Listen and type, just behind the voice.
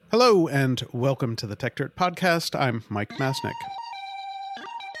Hello and welcome to the Tech Dirt Podcast. I'm Mike Masnick.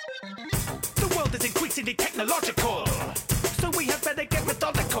 The world is increasingly technological, so we had better get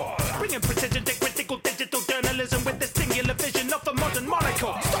methodical. Bringing precision to critical digital journalism with the singular vision of the modern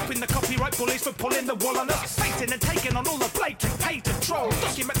monocle. Stopping the copyright bullies from pulling the wool on us. Facing and taking on all the blatant patent trolls.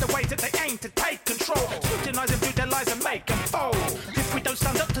 Document the ways that they aim to take control. Scrutinize and view their lies and make them fold. If we don't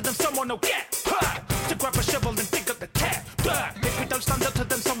stand up to them, someone will get hurt. To grab a shovel and dig up the tech dirt. If we don't stand up to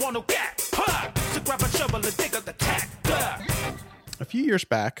them, someone will get hurt. To grab a shovel and dig up the tech dirt. A few years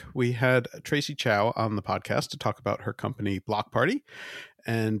back, we had Tracy Chow on the podcast to talk about her company, Block Party,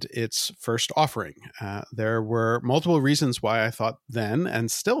 and its first offering. There were multiple reasons why I thought then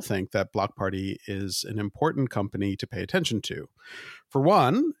and still think that Block Party is an important company to pay attention to. For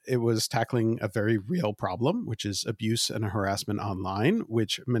one, it was tackling a very real problem, which is abuse and harassment online,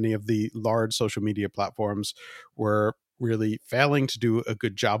 which many of the large social media platforms were really failing to do a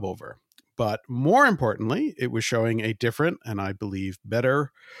good job over. But more importantly, it was showing a different and I believe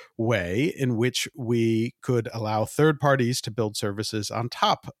better way in which we could allow third parties to build services on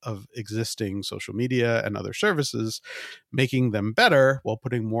top of existing social media and other services, making them better while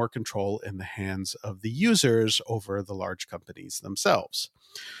putting more control in the hands of the users over the large companies themselves.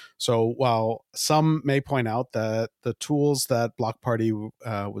 So while some may point out that the tools that Block Party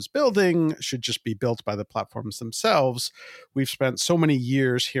was building should just be built by the platforms themselves, we've spent so many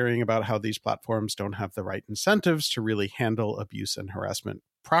years hearing about how these platforms don't have the right incentives to really handle abuse and harassment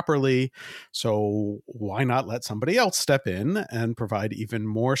properly. So why not let somebody else step in and provide even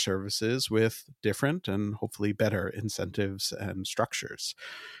more services with different and hopefully better incentives and structures?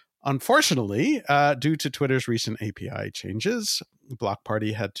 Unfortunately, due to Twitter's recent API changes, Block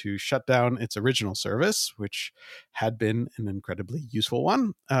Party had to shut down its original service, which had been an incredibly useful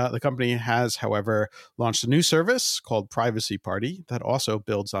one. The company has, however, launched a new service called Privacy Party that also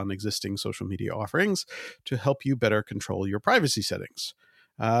builds on existing social media offerings to help you better control your privacy settings.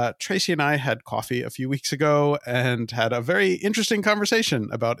 Tracy and I had coffee a few weeks ago and had a very interesting conversation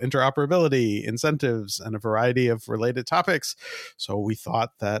about interoperability, incentives, and a variety of related topics. So we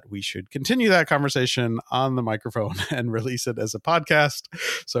thought that we should continue that conversation on the microphone and release it as a podcast.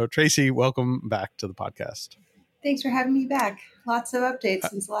 So Tracy, welcome back to the podcast. Thanks for having me back. Lots of updates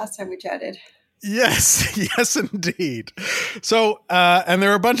since the last time we chatted. Yes, indeed. So, and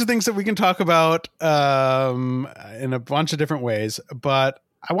there are a bunch of things that we can talk about in a bunch of different ways, but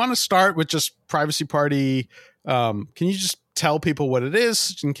I want to start with just Privacy Party. Can you just tell people what it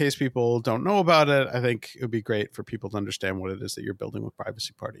is in case people don't know about it? I think it would be great for people to understand what it is that you're building with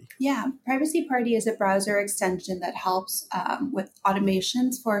Privacy Party. Yeah, Privacy Party is a browser extension that helps with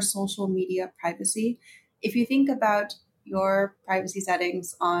automations for social media privacy. If you think about your privacy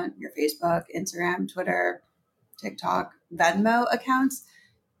settings on your Facebook, Instagram, Twitter, TikTok, Venmo accounts,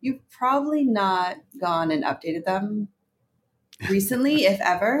 you've probably not gone and updated them recently, if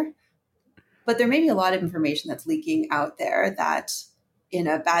ever. But there may be a lot of information that's leaking out there that in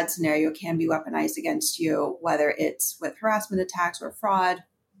a bad scenario can be weaponized against you, whether it's with harassment attacks or fraud.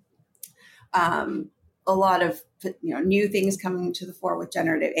 A lot of new things coming to the fore with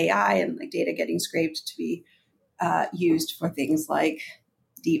generative AI and like data getting scraped to be used for things like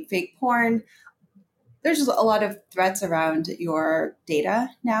deep fake porn. There's just a lot of threats around your data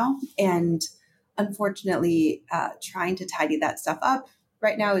now. And unfortunately, trying to tidy that stuff up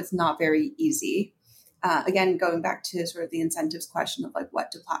right now is not very easy. Again, going back to sort of the incentives question of like,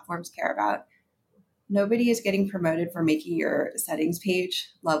 what do platforms care about? Nobody is getting promoted for making your settings page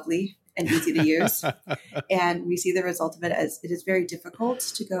lovely and easy to use. And we see the result of it as it is very difficult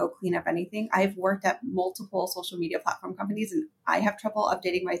to go clean up anything. I've worked at multiple social media platform companies and I have trouble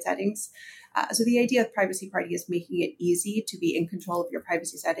updating my settings. So the idea of Privacy Party is making it easy to be in control of your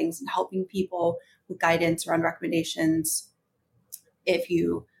privacy settings and helping people with guidance around recommendations if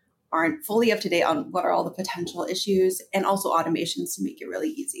you aren't fully up to date on what are all the potential issues, and also automations to make it really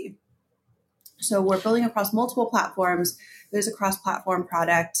easy. So we're building across multiple platforms. There's a cross-platform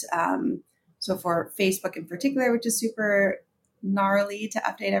product. So for Facebook in particular, which is super gnarly to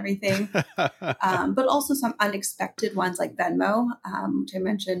update everything, but also some unexpected ones like Venmo, which I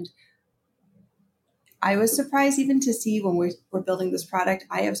mentioned. I was surprised even to see when we were building this product,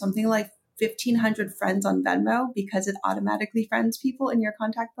 I have something like 1,500 friends on Venmo because it automatically friends people in your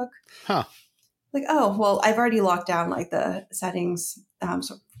contact book. Huh. Like, oh, well, I've already locked down like the settings.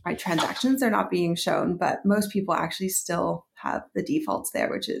 So my transactions are not being shown, but most people actually still have the defaults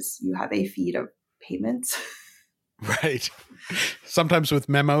there, which is you have a feed of payments. Right. Sometimes with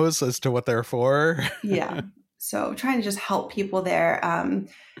memos as to what they're for. Yeah. So trying to just help people there.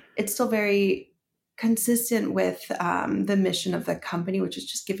 It's still very consistent with the mission of the company, which is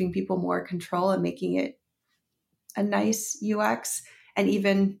just giving people more control and making it a nice UX, and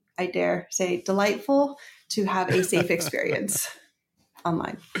even, I dare say, delightful to have a safe experience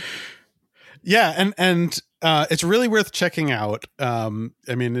online. Yeah, and it's really worth checking out. I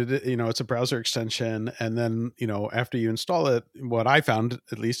mean, it's a browser extension, and then after you install it, what I found,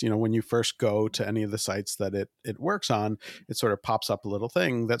 at least, when you first go to any of the sites that it works on, it sort of pops up a little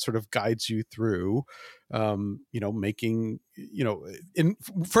thing that sort of guides you through, making,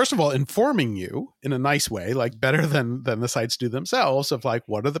 first of all, informing you in a nice way, like better than the sites do themselves, of like,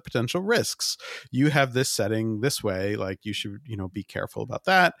 what are the potential risks? You have this setting this way, like you should, be careful about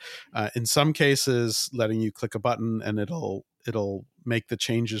that. In some cases, letting you click a button and it'll make the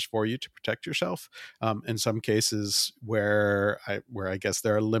changes for you to protect yourself. In some cases where I guess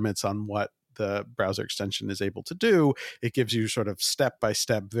there are limits on what the browser extension is able to do, it gives you sort of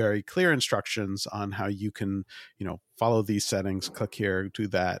step-by-step, very clear instructions on how you can, follow these settings, click here, do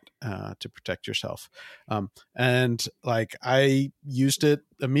that, to protect yourself. And like, I used it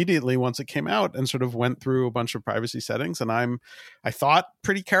immediately once it came out and sort of went through a bunch of privacy settings, and I thought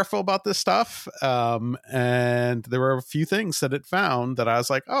pretty careful about this stuff. And there were a few things that it found that I was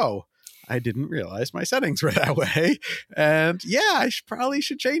like, oh, I didn't realize my settings were that way. And yeah, I probably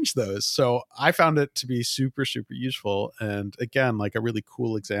should change those. So I found it to be super, super useful. And again, like a really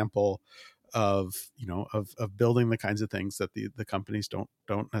cool example of, of building the kinds of things that the companies don't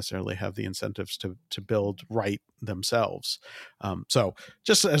necessarily have the incentives to build right themselves. So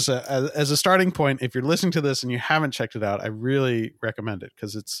just as a starting point, if you're listening to this and you haven't checked it out, I really recommend it,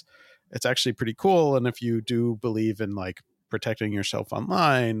 because it's actually pretty cool. And if you do believe in like protecting yourself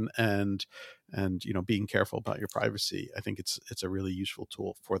online and being careful about your privacy, I think it's a really useful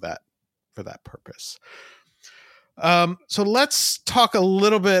tool for that purpose. So let's talk a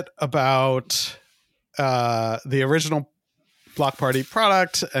little bit about the original Block Party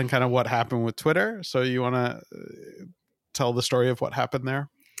product and kind of what happened with Twitter. So you want to tell the story of what happened there?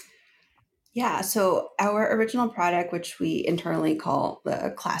 Yeah, so our original product, which we internally call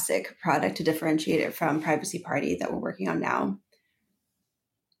the classic product to differentiate it from Privacy Party that we're working on now,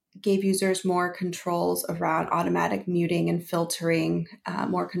 gave users more controls around automatic muting and filtering,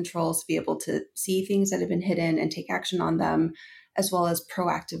 more controls to be able to see things that have been hidden and take action on them, as well as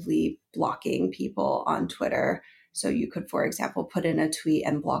proactively blocking people on Twitter. So you could, for example, put in a tweet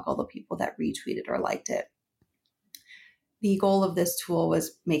and block all the people that retweeted or liked it. The goal of this tool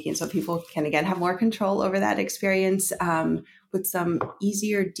was making so people can, again, have more control over that experience, with some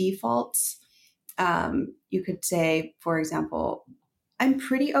easier defaults. You could say, for example, I'm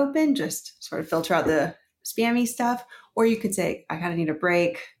pretty open, just sort of filter out the spammy stuff. Or you could say, I kind of need a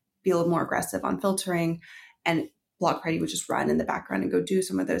break, be a little more aggressive on filtering, and Block Party would just run in the background and go do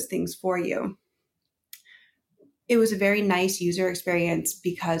some of those things for you. It was a very nice user experience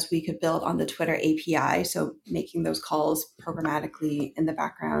because we could build on the Twitter API. So making those calls programmatically in the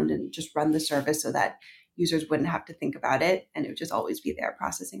background and just run the service so that users wouldn't have to think about it. And it would just always be there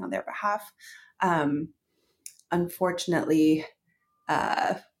processing on their behalf. Unfortunately,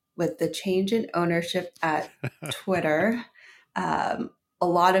 with the change in ownership at Twitter, a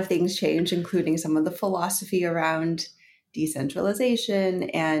lot of things changed, including some of the philosophy around decentralization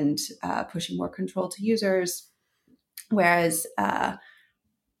and pushing more control to users. Whereas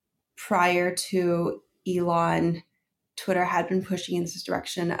prior to Elon, Twitter had been pushing in this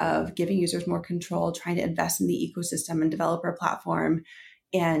direction of giving users more control, trying to invest in the ecosystem and developer platform,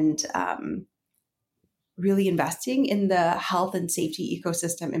 and really investing in the health and safety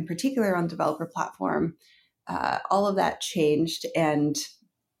ecosystem, in particular on developer platform. All of that changed, and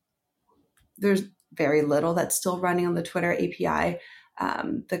there's very little that's still running on the Twitter API.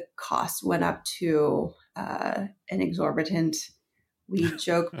 The cost went up to an exorbitant, we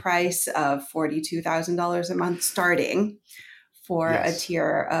joke, price of $42,000 a month starting for a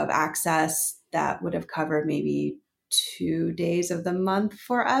tier of access that would have covered maybe 2 days of the month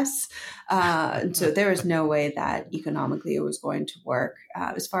for us. So there was no way that economically it was going to work.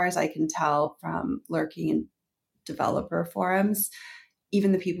 As far as I can tell from lurking in developer forums,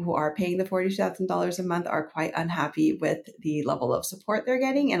 even the people who are paying the $40,000 a month are quite unhappy with the level of support they're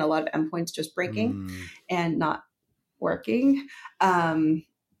getting, and a lot of endpoints just breaking and not working.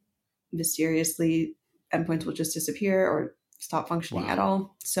 Mysteriously, endpoints will just disappear or stop functioning at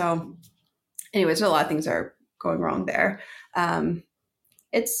all. So anyways, a lot of things are going wrong there.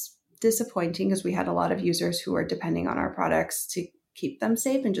 It's disappointing because we had a lot of users who are depending on our products to keep them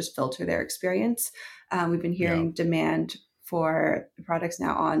safe and just filter their experience. We've been hearing demand for the products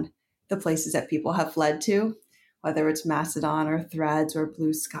now on the places that people have fled to, whether it's Mastodon or Threads or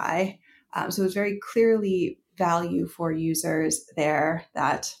Blue Sky. So it was very clearly value for users there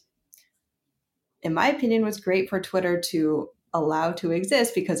that, in my opinion, was great for Twitter to allow to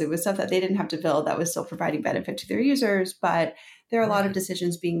exist because it was stuff that they didn't have to build that was still providing benefit to their users. But there are a lot of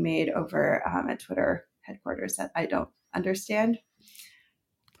decisions being made over at Twitter headquarters that I don't understand.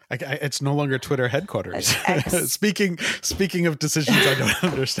 It's no longer Twitter headquarters. Speaking of decisions I don't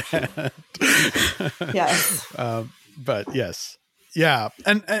understand. Yes. But yes. Yeah.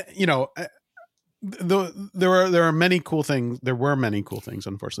 And, there are many cool things. There were many cool things,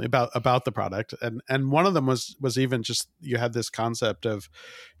 unfortunately, about the product. And one of them was even just, you had this concept of,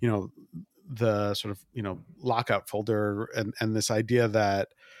 the sort of, lockout folder and this idea that,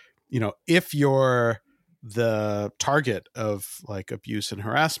 if you're the target of like abuse and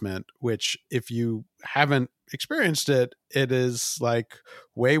harassment, which if you haven't experienced it, it is like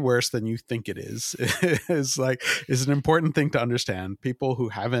way worse than you think it is. is an important thing to understand. People who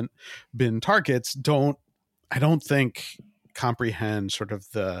haven't been targets I don't think comprehend sort of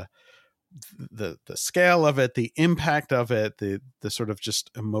the scale of it, the impact of it, the sort of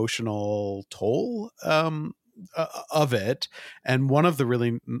just emotional toll of it. And one of the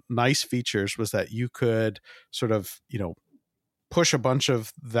really nice features was that you could sort of, push a bunch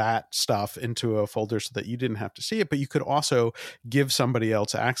of that stuff into a folder so that you didn't have to see it, but you could also give somebody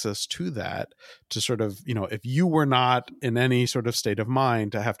else access to that to sort of, if you were not in any sort of state of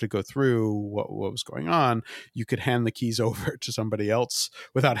mind to have to go through what was going on, you could hand the keys over to somebody else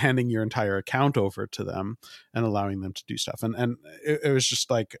without handing your entire account over to them and allowing them to do stuff. And it was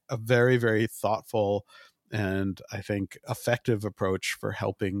just like a very, very thoughtful and I think effective approach for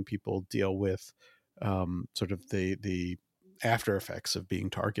helping people deal with sort of the after effects of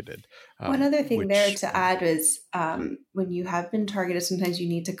being targeted. One other thing there to add is when you have been targeted, sometimes you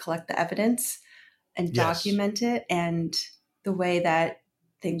need to collect the evidence and document it. And the way that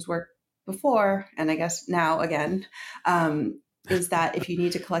things work before, and I guess now again, is that if you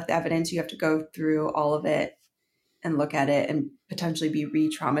need to collect the evidence, you have to go through all of it and look at it and potentially be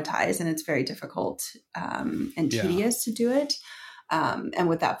re-traumatized. And it's very difficult and tedious to do it. And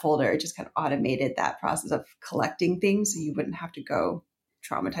with that folder, it just kind of automated that process of collecting things so you wouldn't have to go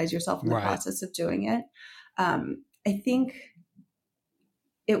traumatize yourself in the process of doing it. I think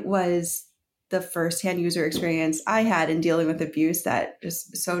it was the firsthand user experience I had in dealing with abuse that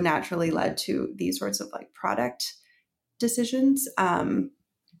just so naturally led to these sorts of like product decisions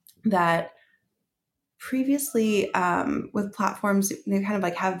that previously with platforms, they kind of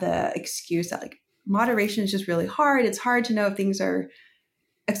like have the excuse that like moderation is just really hard. It's hard to know if things are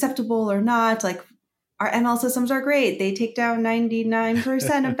acceptable or not. Like our ML systems are great. They take down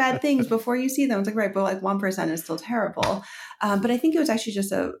 99% of bad things before you see them. It's like, right, but like 1% is still terrible. But I think it was actually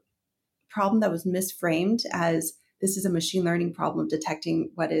just a problem that was misframed as this is a machine learning problem of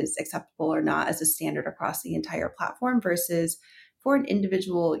detecting what is acceptable or not as a standard across the entire platform versus for an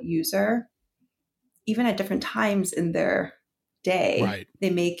individual user, even at different times in their day, they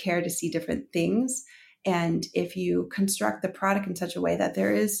may care to see different things. And if you construct the product in such a way that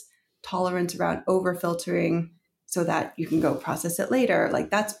there is tolerance around over filtering so that you can go process it later, like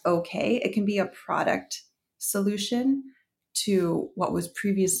that's okay. It can be a product solution to what was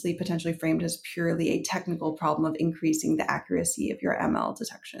previously potentially framed as purely a technical problem of increasing the accuracy of your ML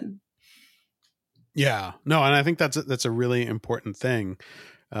detection. Yeah, no, and I think that's a really important thing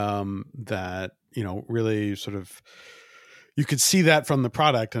that, really sort of, you could see that from the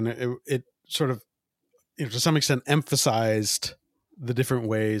product, and it sort of, to some extent emphasized the different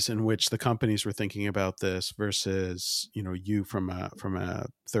ways in which the companies were thinking about this versus, you from a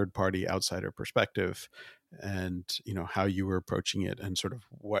third party outsider perspective, and, how you were approaching it and sort of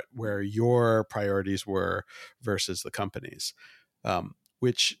where your priorities were versus the companies.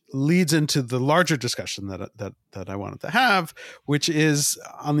 Which leads into the larger discussion that I wanted to have, which is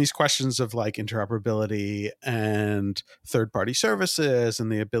on these questions of like interoperability and third-party services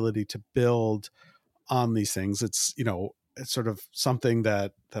and the ability to build on these things. It's, it's sort of something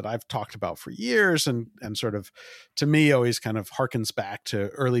that I've talked about for years and sort of, to me, always kind of harkens back to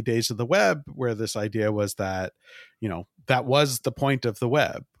early days of the web, where this idea was that, that was the point of the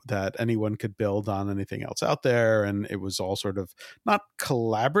web, that anyone could build on anything else out there. And it was all sort of not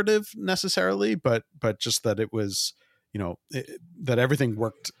collaborative necessarily, but just that it was, that everything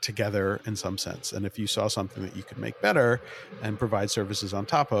worked together in some sense. And if you saw something that you could make better and provide services on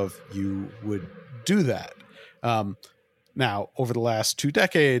top of, you would do that. Now, over the last 2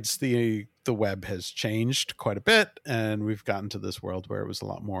 decades, the web has changed quite a bit, and we've gotten to this world where it was a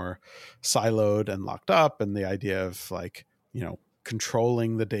lot more siloed and locked up. And the idea of like,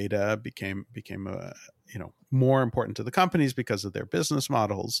 controlling the data became a more important to the companies because of their business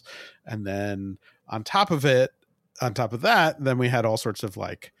models. And then on top of that, then we had all sorts of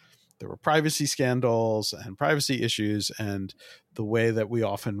there were privacy scandals and privacy issues, and the way that we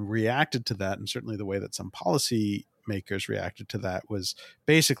often reacted to that, and certainly the way that some policy makers reacted to that, was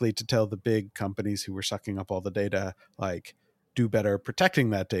basically to tell the big companies who were sucking up all the data, do better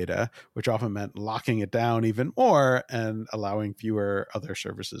protecting that data, which often meant locking it down even more and allowing fewer other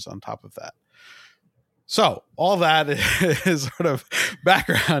services on top of that. So all that is sort of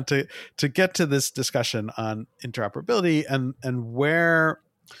background to get to this discussion on interoperability, and where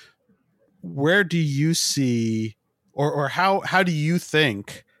do you see, or how do you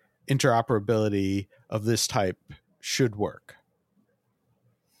think interoperability of this type should work?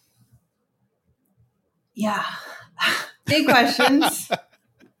 Yeah. Big questions.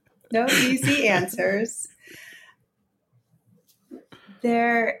 No easy answers.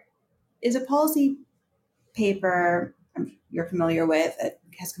 There is a policy paper you're familiar with. It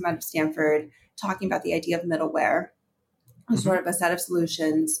has come out of Stanford, talking about the idea of middleware, sort of a set of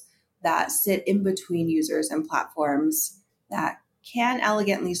solutions that sit in between users and platforms that can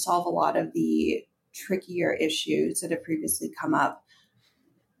elegantly solve a lot of the trickier issues that have previously come up,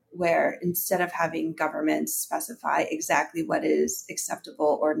 where instead of having governments specify exactly what is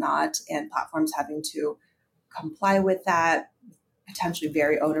acceptable or not, and platforms having to comply with that, potentially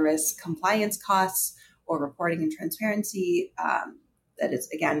very onerous compliance costs or reporting and transparency, that is,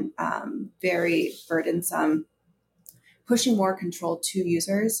 again, very burdensome, pushing more control to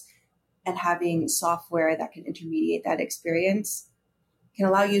users and having software that can intermediate that experience can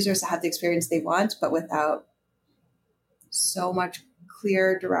allow users to have the experience they want, but without so much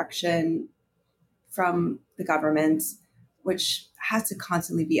clear direction from the government, which has to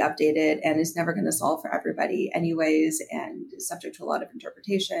constantly be updated and is never going to solve for everybody anyways, and is subject to a lot of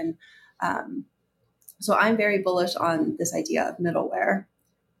interpretation. So I'm very bullish on this idea of middleware.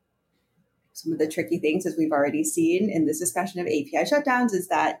 Some of the tricky things, as we've already seen in this discussion of API shutdowns, is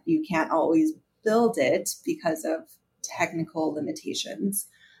that you can't always build it because of technical limitations.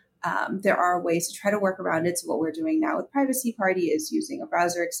 There are ways to try to work around it. So what we're doing now with Privacy Party is using a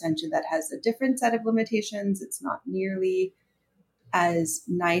browser extension that has a different set of limitations. It's not nearly as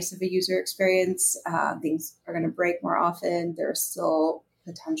nice of a user experience. Things are going to break more often. There are still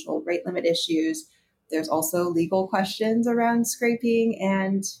potential rate limit issues. There's also legal questions around scraping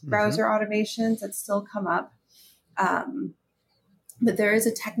and browser automations that still come up. But there is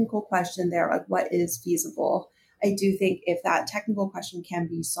a technical question there, like what is feasible? I do think if that technical question can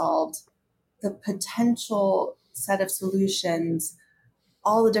be solved, the potential set of solutions,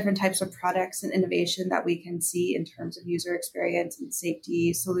 all the different types of products and innovation that we can see in terms of user experience and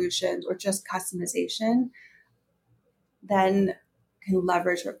safety solutions or just customization, then can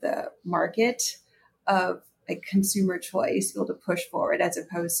leverage the market of a consumer choice, be able to push forward, as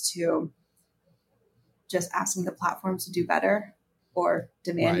opposed to just asking the platforms to do better or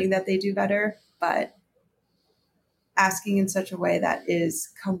demanding that they do better, but asking in such a way that is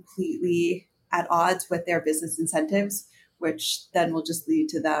completely at odds with their business incentives, which then will just lead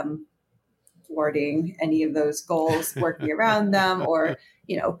to them thwarting any of those goals, working around them, or,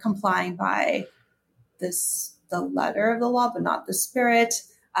 complying by the letter of the law, but not the spirit.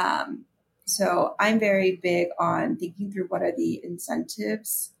 So I'm very big on thinking through what are the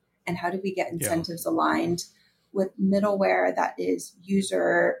incentives and how do we get incentives aligned with middleware that is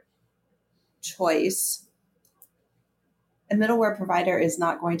user choice. A middleware provider is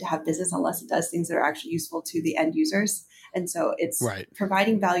not going to have business unless it does things that are actually useful to the end users. And so it's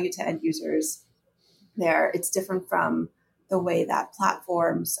providing value to end users there. It's different from the way that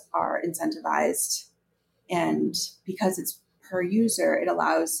platforms are incentivized. And because it's per user, it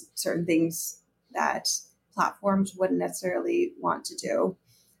allows certain things that platforms wouldn't necessarily want to do.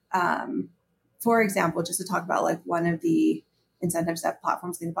 For example, just to talk about one of the incentives that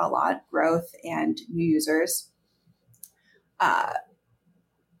platforms think about a lot, growth and new users.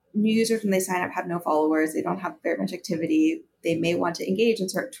 New users, when they sign up, have no followers. They don't have very much activity. They may want to engage and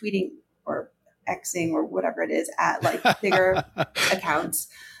start tweeting or Xing or whatever it is at bigger accounts.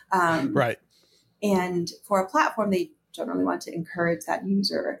 Right. And for a platform, they generally want to encourage that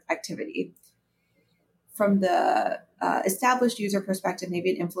user activity. From the established user perspective,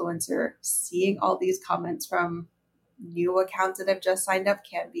 maybe an influencer seeing all these comments from new accounts that have just signed up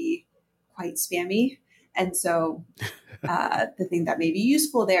can be quite spammy. And so the thing that may be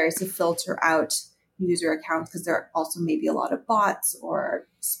useful there is to filter out user accounts, because there are also maybe a lot of bots or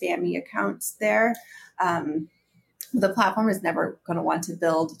spammy accounts there. The platform is never going to want to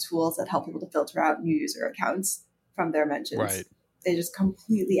build tools that help people to filter out new user accounts from their mentions. Right. they're just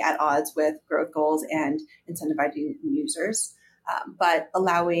completely at odds with growth goals and incentivizing users. But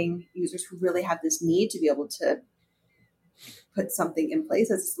allowing users who really have this need to be able to put something in place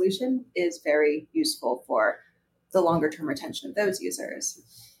as a solution is very useful for the longer term retention of those users.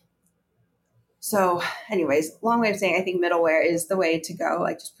 So anyways, long way of saying, I think middleware is the way to go,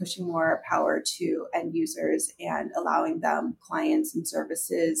 like just pushing more power to end users and allowing them clients and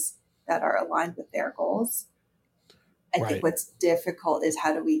services that are aligned with their goals. I think what's difficult is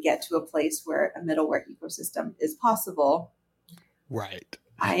how do we get to a place where a middleware ecosystem is possible? Right.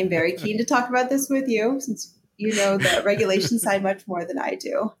 I am very keen to talk about this with you since you know the regulation side much more than I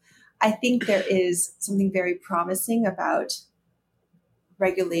do. I think there is something very promising about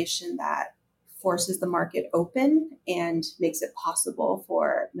regulation that forces the market open and makes it possible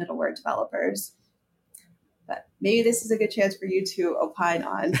for middleware developers. But maybe this is a good chance for you to opine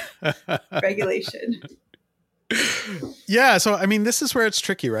on regulation. Yeah. So, I mean, this is where it's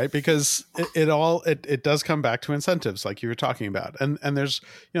tricky, right? Because it does come back to incentives like you were talking about. And there's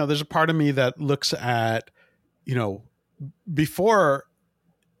a part of me that looks at, before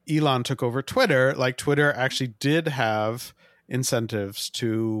Elon took over Twitter, like Twitter actually did have incentives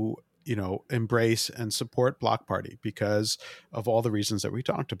to, embrace and support Block Party because of all the reasons that we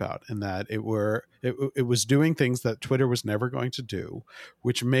talked about, and that it was doing things that Twitter was never going to do,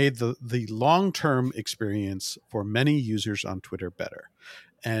 which made the long-term experience for many users on Twitter better.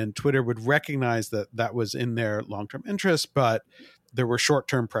 And Twitter would recognize that was in their long-term interest, but there were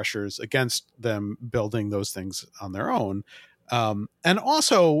short-term pressures against them building those things on their own. And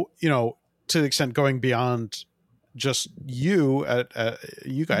also, to the extent going beyond just you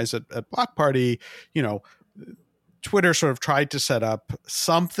guys at Block Party, Twitter sort of tried to set up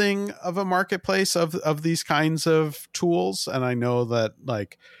something of a marketplace of these kinds of tools. And I know that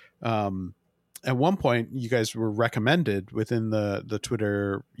at one point you guys were recommended within the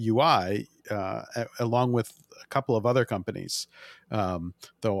Twitter UI, along with a couple of other companies. Though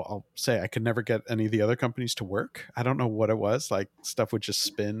I'll say I could never get any of the other companies to work. I don't know what it was. Like stuff would just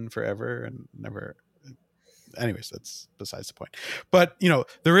spin forever and never. Anyways, that's besides the point. But,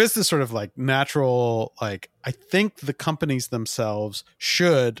 there is this sort of like natural, like, I think the companies themselves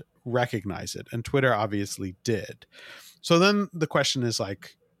should recognize it. And Twitter obviously did. So then the question is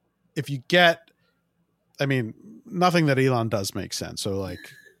like, if you get, nothing that Elon does makes sense. So like,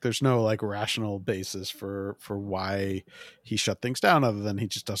 there's no like rational basis for why he shut things down other than he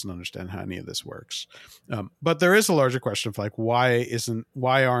just doesn't understand how any of this works. But there is a larger question of like, why isn't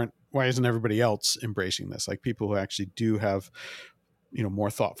everybody else embracing this? Like people who actually do have,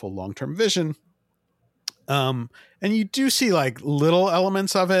 more thoughtful long-term vision. And you do see like little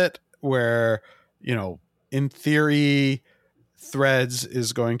elements of it where, in theory, Threads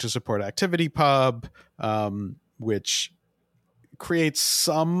is going to support ActivityPub, which creates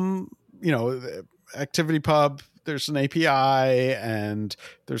some, ActivityPub, there's an API and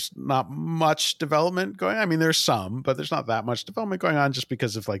there's not much development going on. I mean, there's some, but there's not that much development going on just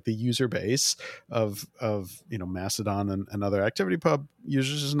because of like the user base of Mastodon and other ActivityPub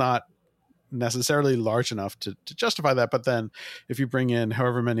users is not necessarily large enough to justify that. But then if you bring in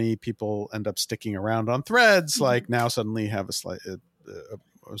however many people end up sticking around on Threads, like now suddenly have a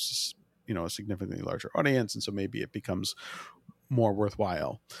significantly larger audience. And so maybe it becomes more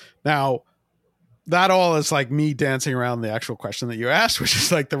worthwhile. Now, that all is like me dancing around the actual question that you asked, which is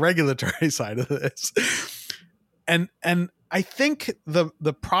like the regulatory side of this. And I think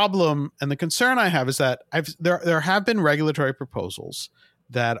the problem and the concern I have is that there have been regulatory proposals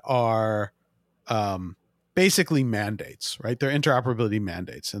that are basically mandates, right? They're interoperability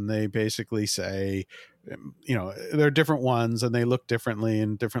mandates, and they basically say, there are different ones and they look differently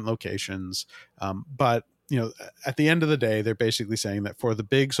in different locations. But at the end of the day, they're basically saying that for the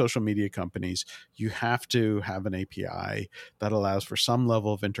big social media companies, you have to have an API that allows for some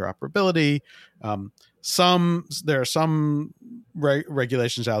level of interoperability. There are some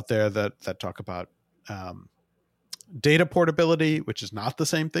regulations out there that talk about data portability, which is not the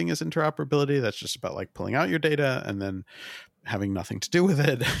same thing as interoperability. That's just about like pulling out your data and then having nothing to do with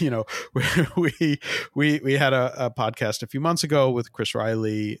it. We had a podcast a few months ago with Chris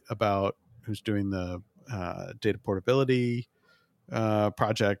Riley who's doing the data portability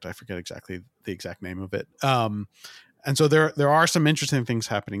project. I forget exactly the exact name of it. And so there are some interesting things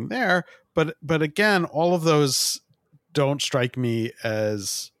happening there, but again, all of those don't strike me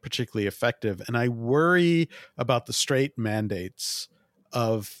as particularly effective. And I worry about the straight mandates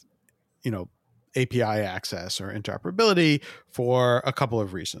of, API access or interoperability for a couple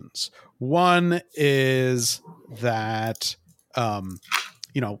of reasons. One is that,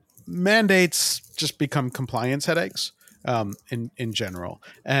 mandates just become compliance headaches. in general.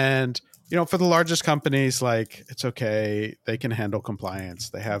 And for the largest companies, like, it's okay, they can handle compliance.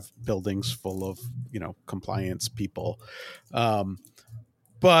 They have buildings full of compliance people.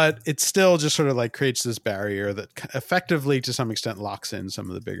 But it still just sort of like creates this barrier that effectively, to some extent, locks in some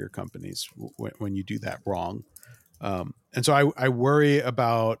of the bigger companies when you do that wrong. And so I worry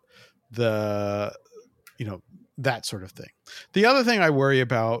about the, that sort of thing. The other thing I worry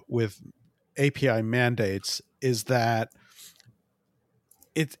about with API mandates is that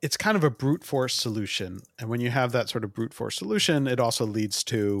it's kind of a brute force solution. And when you have that sort of brute force solution, it also leads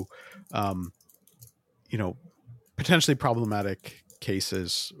to, potentially problematic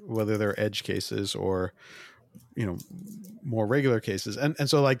cases, whether they're edge cases or, more regular cases. And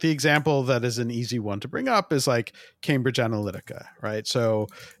so, like, the example that is an easy one to bring up is like Cambridge Analytica, right? So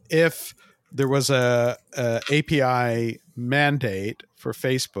if there was a API mandate for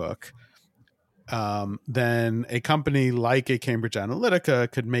Facebook, then a company like a Cambridge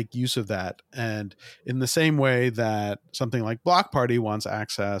Analytica could make use of that. And in the same way that something like Block Party wants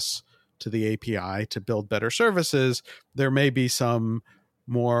access to the API to build better services, there may be some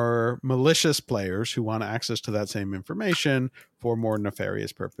more malicious players who want access to that same information for more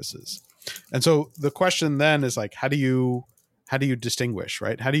nefarious purposes. And so the question then is like, how do you distinguish,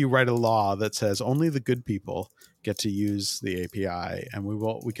 right? How do you write a law that says only the good people get to use the API, and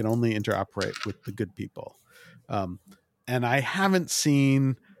we can only interoperate with the good people? And I haven't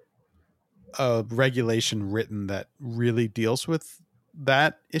seen a regulation written that really deals with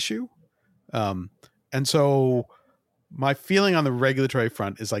that issue. And so my feeling on the regulatory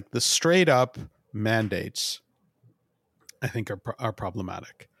front is like the straight up mandates, I think, are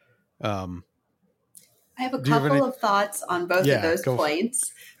problematic. I have a couple of thoughts on both of those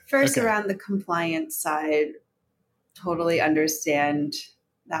points. First, around the compliance side, totally understand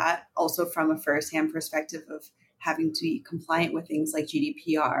that, also from a firsthand perspective of having to be compliant with things like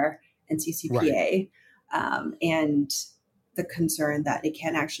GDPR and CCPA, right. And the concern that it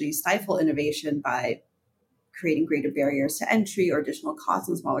can actually stifle innovation by creating greater barriers to entry or additional costs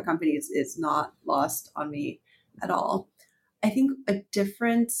in smaller companies is not lost on me at all. I think a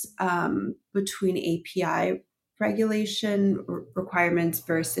difference between API regulation requirements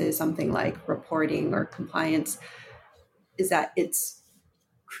versus something like reporting or compliance is that it's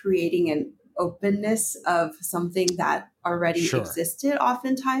creating an openness of something that already existed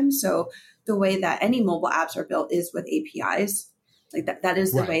oftentimes. So the way that any mobile apps are built is with APIs. Like that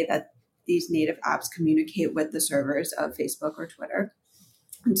is the way that these native apps communicate with the servers of Facebook or Twitter.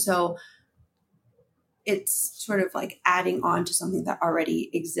 And so it's sort of like adding on to something that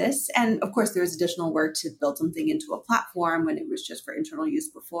already exists. And of course, there's additional work to build something into a platform when it was just for internal use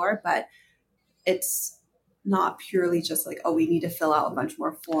before, but it's not purely just like, oh, we need to fill out a bunch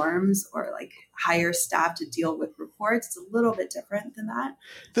more forms or like hire staff to deal with reports. It's a little bit different than that.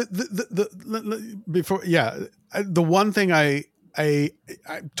 The one thing I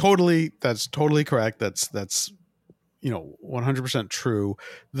totally, that's totally correct. That's 100% true.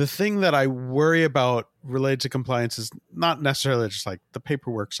 The thing that I worry about related to compliance is not necessarily just like the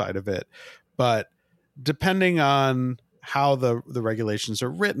paperwork side of it, but depending on how the regulations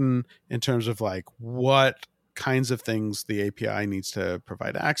are written in terms of like what kinds of things the API needs to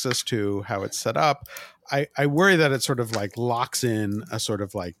provide access to, how it's set up, I worry that it sort of like locks in a sort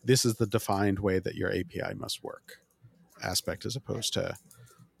of like, this is the defined way that your API must work aspect, as opposed to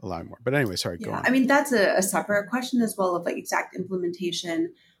allowing more. But anyway, sorry, go on. I mean, that's a separate question as well of like exact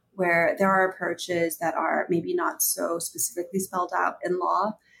implementation, where there are approaches that are maybe not so specifically spelled out in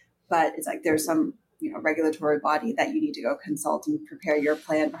law, but it's like there's some regulatory body that you need to go consult and prepare your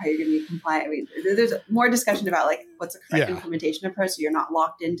plan for how you're going to be compliant. I mean, there's more discussion about like what's a correct implementation approach, so you're not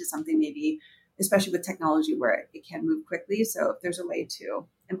locked into something, maybe, especially with technology where it can move quickly. So if there's a way to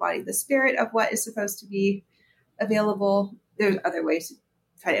embody the spirit of what is supposed to be available, there's other ways to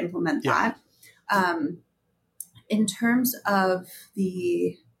try to implement that. In terms of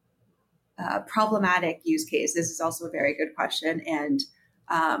the problematic use case, this is also a very good question. And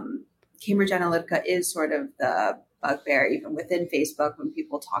Cambridge Analytica is sort of the bugbear, even within Facebook, when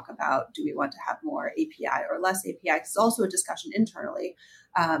people talk about, do we want to have more API or less API? It's also a discussion internally.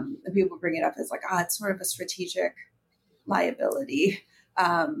 And people bring it up as like, it's sort of a strategic liability.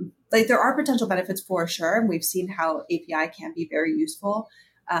 Like there are potential benefits for sure. And we've seen how API can be very useful.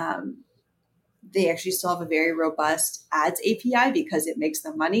 They actually still have a very robust ads API because it makes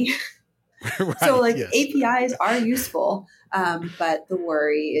them money. Right, so like APIs are useful, but the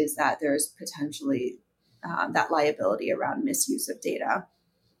worry is that there's potentially that liability around misuse of data.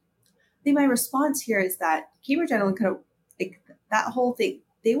 I think my response here is that Cambridge Analytica, like that whole thing,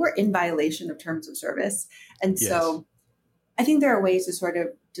 they were in violation of terms of service. And so I think there are ways to sort of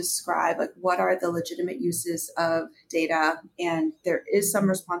describe like what are the legitimate uses of data, and there is some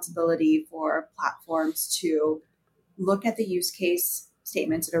responsibility for platforms to look at the use case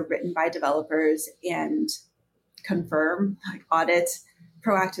statements that are written by developers and confirm, like audit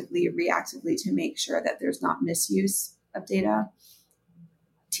proactively, reactively to make sure that there's not misuse of data.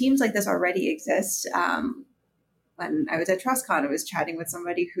 Teams like this already exist. When I was at TrustCon, I was chatting with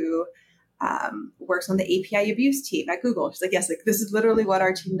somebody who works on the API abuse team at Google. She's like, yes, like this is literally what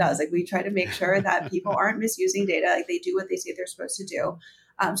our team does. Like we try to make sure that people aren't misusing data. Like they do what they say they're supposed to do.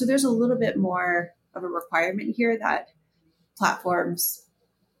 So there's a little bit more of a requirement here that platforms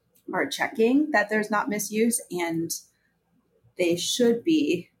are checking that there's not misuse, and they should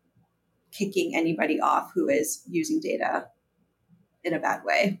be kicking anybody off who is using data in a bad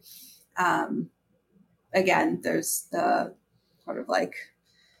way. Again, there's the sort of like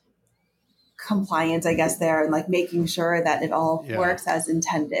compliance, I guess, there, and like making sure that it all works as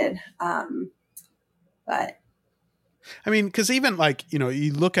intended. But I mean, because even like, you know,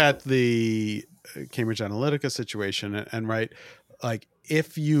 you look at the Cambridge Analytica situation and right, like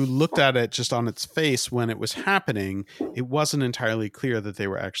if you looked at it just on its face when it was happening, it wasn't entirely clear that they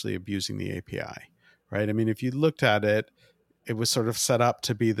were actually abusing the API, right? I mean, if you looked at it, it was sort of set up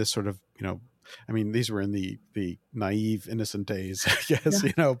to be this sort of, you know, I mean, these were in the naive, innocent days, I guess,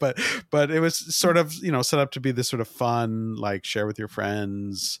 you know, but it was sort of, you know, set up to be this sort of fun, like share with your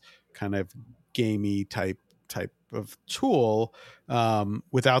friends, kind of gamey type of tool,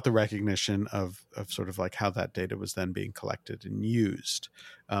 without the recognition of sort of like how that data was then being collected and used.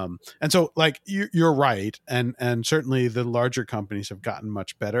 And so like you're right. And certainly the larger companies have gotten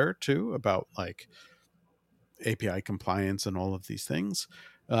much better too about like API compliance and all of these things.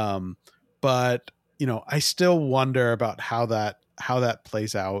 But you know, I still wonder about how that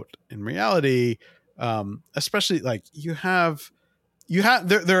plays out in reality. Especially like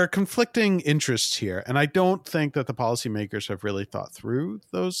there are conflicting interests here, and I don't think that the policymakers have really thought through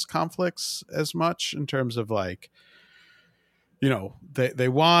those conflicts as much in terms of like, you know, they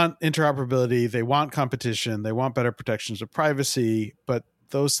want interoperability, they want competition, they want better protections of privacy, but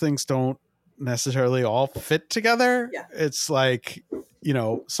those things don't necessarily all fit together. Yeah. It's like, you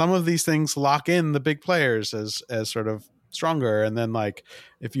know, some of these things lock in the big players as sort of stronger, and then like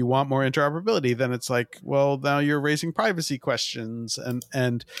if you want more interoperability, then it's like, well, now you're raising privacy questions,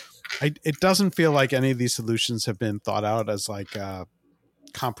 and it doesn't feel like any of these solutions have been thought out as like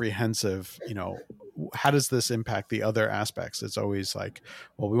comprehensive, you know, how does this impact the other aspects? It's always like,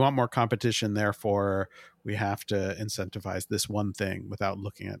 well, we want more competition, therefore we have to incentivize this one thing without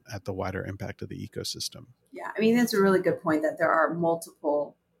looking at the wider impact of the ecosystem. Yeah, I mean, that's a really good point that there are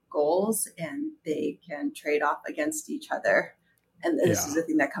multiple goals and they can trade off against each other. And this is the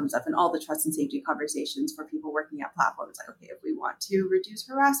thing that comes up in all the trust and safety conversations for people working at platforms. Like, okay, if we want to reduce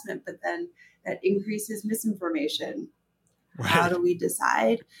harassment, but then that increases misinformation, how do we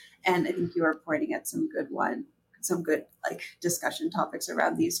decide? And I think you are pointing at some good like discussion topics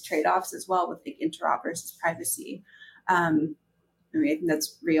around these trade-offs as well with like interop versus privacy. I mean, I think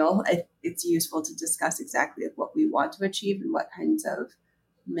that's real. It's useful to discuss exactly what we want to achieve and what kinds of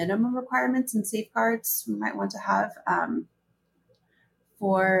minimum requirements and safeguards we might want to have.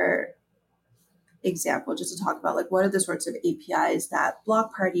 For example, just to talk about like what are the sorts of APIs that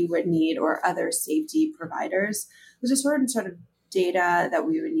Block Party would need or other safety providers. There's a sort of data that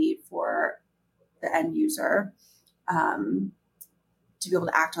we would need for the end user to be able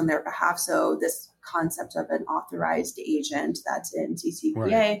to act on their behalf. So this concept of an authorized agent that's in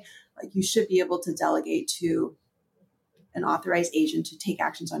CCPA, like you should be able to delegate to an authorized agent to take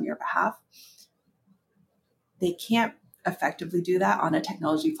actions on your behalf. They can't effectively do that on a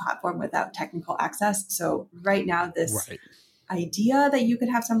technology platform without technical access. So right now, this idea that you could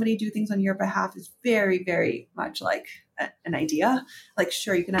have somebody do things on your behalf is very, very much like an idea. Like,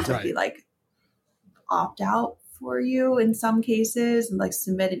 sure, you can have somebody like opt out for you in some cases and like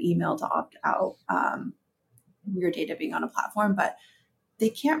submit an email to opt out your data being on a platform, but they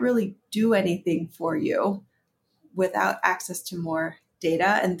can't really do anything for you without access to more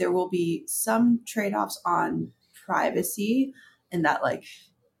data. And there will be some trade-offs on privacy in that, like,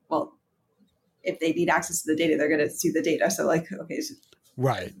 well, if they need access to the data, they're going to see the data. So like, okay, so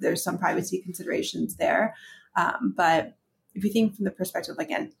there's some privacy considerations there. But if you think from the perspective of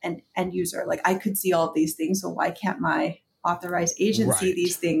like an end user, like I could see all of these things. So why can't my authorized agent see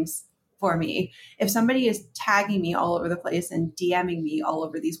these things for me? If somebody is tagging me all over the place and DMing me all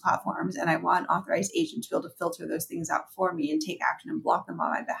over these platforms, and I want authorized agent to be able to filter those things out for me and take action and block them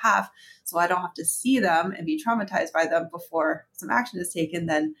on my behalf, so I don't have to see them and be traumatized by them before some action is taken,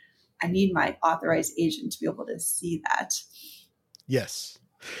 then I need my authorized agent to be able to see that. Yes.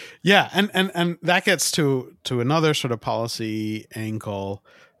 Yeah, and that gets to another sort of policy angle,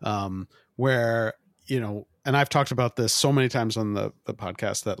 where, and I've talked about this so many times on the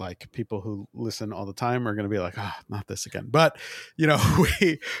podcast that like people who listen all the time are going to be like, not this again. But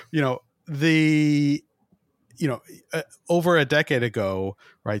we, the over a decade ago,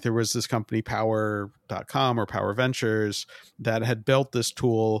 right, there was this company Power.com or Power Ventures that had built this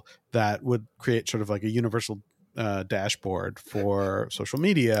tool that would create sort of like a universal dashboard for social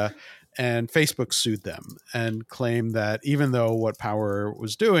media. And Facebook sued them and claimed that even though what Power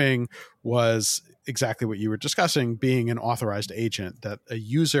was doing was exactly what you were discussing, being an authorized agent, that a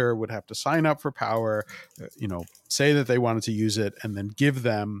user would have to sign up for Power, say that they wanted to use it, and then give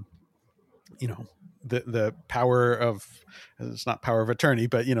them, the power of, it's not power of attorney,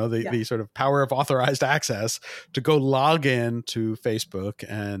 but the sort of power of authorized access to go log in to Facebook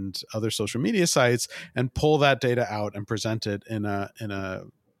and other social media sites and pull that data out and present it in a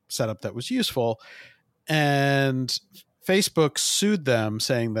setup that was useful. And Facebook sued them,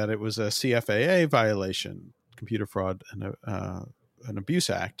 saying that it was a CFAA violation, Computer Fraud and Abuse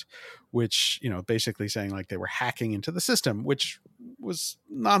Act, which, basically saying like they were hacking into the system, which was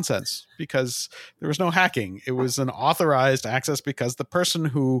nonsense because there was no hacking. It was an authorized access because the person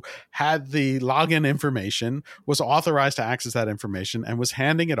who had the login information was authorized to access that information and was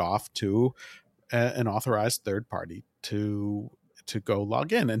handing it off to an authorized third party to go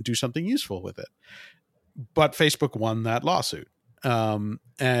log in and do something useful with it. But Facebook won that lawsuit.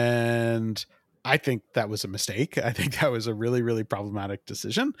 And I think that was a mistake. I think that was a really, really problematic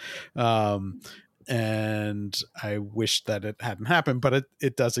decision. And I wish that it hadn't happened, but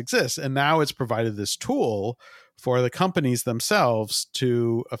it does exist. And now it's provided this tool for the companies themselves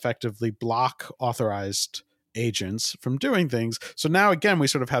to effectively block authorized agents from doing things. So now, again, we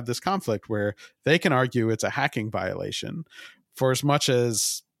sort of have this conflict where they can argue it's a hacking violation for as much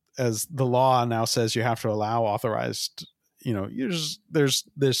as the law now says you have to allow authorized, there's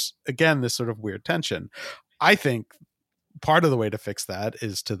this, again, this sort of weird tension. I think part of the way to fix that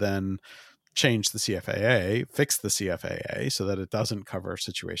is to then change the CFAA, fix the CFAA so that it doesn't cover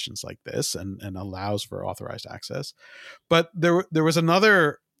situations like this and allows for authorized access. But there was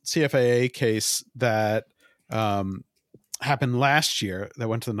another CFAA case that happened last year that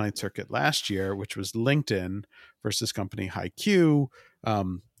went to the Ninth Circuit last year, which was LinkedIn versus company HiQ.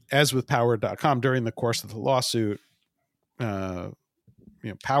 As with Power.com, during the course of the lawsuit,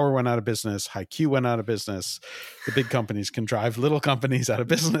 Power went out of business, HiQ went out of business. The big companies can drive little companies out of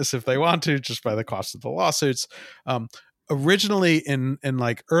business if they want to, just by the cost of the lawsuits. Originally, in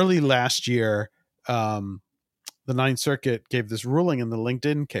like early last year, the Ninth Circuit gave this ruling in the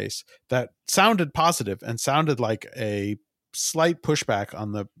LinkedIn case that sounded positive and sounded like a slight pushback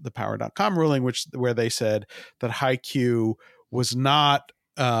on the Power.com ruling, where they said that HiQ was not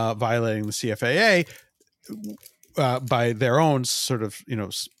violating the CFAA by their own sort of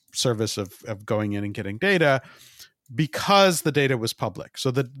service of going in and getting data, because the data was public.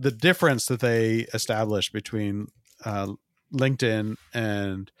 So the difference that they established between LinkedIn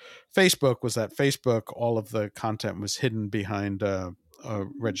and Facebook was that Facebook, all of the content was hidden behind a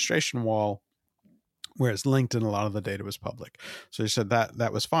registration wall, whereas LinkedIn, a lot of the data was public. So they said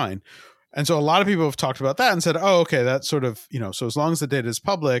that was fine. And so a lot of people have talked about that and said, oh, okay, that's sort of, so as long as the data is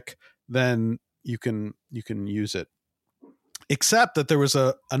public, then you can use it. Except that there was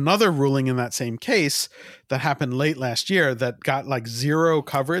another ruling in that same case that happened late last year that got like zero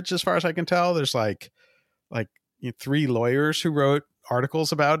coverage, as far as I can tell. There's like 3 lawyers who wrote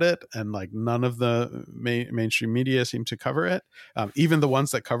articles about it, and like none of the mainstream media seemed to cover it. Even the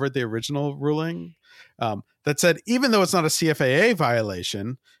ones that covered the original ruling, that said, even though it's not a CFAA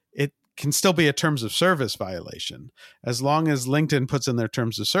violation, it can still be a terms of service violation. As long as LinkedIn puts in their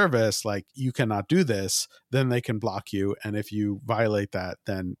terms of service, like, you cannot do this, then they can block you. And if you violate that,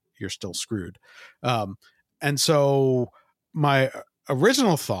 then you're still screwed. And so my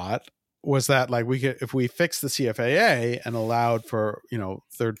original thought was that, like, we could, if we fixed the CFAA and allowed for,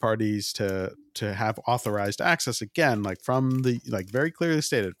 third parties to have authorized access, again, like from the, like very clearly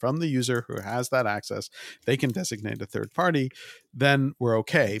stated, from the user who has that access, they can designate a third party, then we're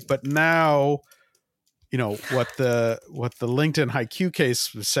okay. But now, what the LinkedIn HiQ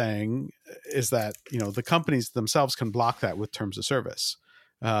case was saying is that, the companies themselves can block that with terms of service.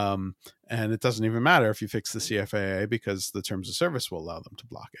 And it doesn't even matter if you fix the CFAA, because the terms of service will allow them to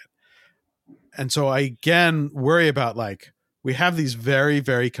block it. And so I, again, worry about, like, we have these very,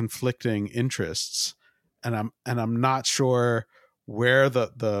 very conflicting interests, and I'm not sure where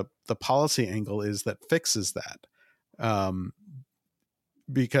the policy angle is that fixes that.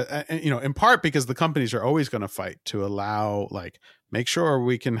 because, in part because the companies are always going to fight to allow, like, make sure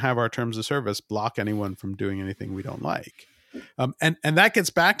we can have our terms of service block anyone from doing anything we don't like. And that gets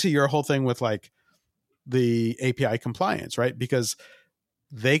back to your whole thing with like the API compliance, right? Because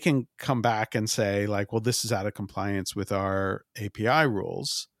they can come back and say like, well, this is out of compliance with our API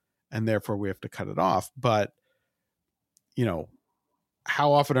rules and therefore we have to cut it off. But,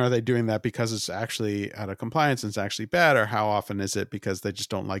 how often are they doing that because it's actually out of compliance and it's actually bad? Or how often is it because they just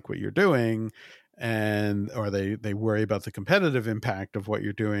don't like what you're doing or they worry about the competitive impact of what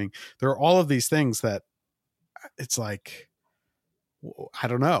you're doing? There are all of these things that it's like, I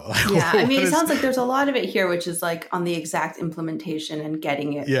don't know. Yeah. I mean, it sounds like there's a lot of it here, which is like on the exact implementation and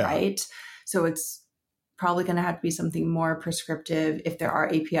getting it right. So it's probably going to have to be something more prescriptive if there are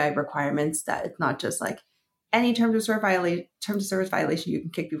API requirements, that it's not just like any terms of service violation, you can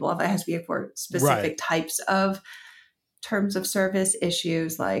kick people off. It has to be for specific types of terms of service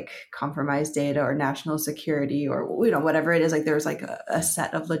issues like compromised data or national security or, whatever it is. Like there's like a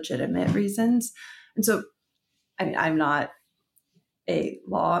set of legitimate reasons. And so, I mean, I'm not a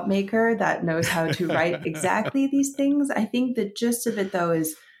lawmaker that knows how to write exactly these things. I think the gist of it, though,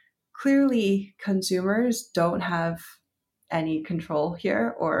 is clearly consumers don't have any control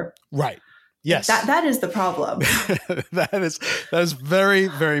here, or right. Yes, that is the problem. that is very,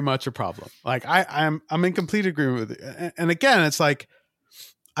 very much a problem. Like I'm in complete agreement with you. And again, it's like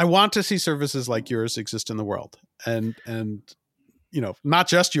I want to see services like yours exist in the world, and not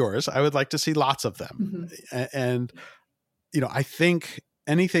just yours. I would like to see lots of them, and I think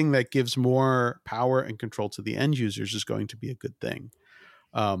anything that gives more power and control to the end users is going to be a good thing.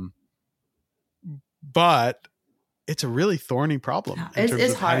 But it's a really thorny problem.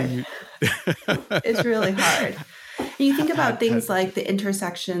 It's hard. It's really hard. And you think about things like the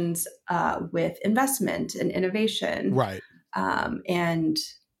intersections with investment and innovation. Right. And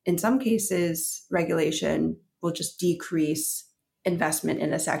in some cases, regulation will just decrease investment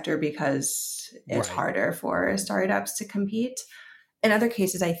in a sector because it's harder for startups to compete. In other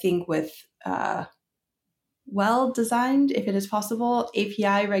cases, I think with well-designed, if it is possible,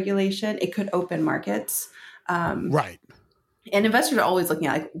 API regulation, it could open markets. Right. And investors are always looking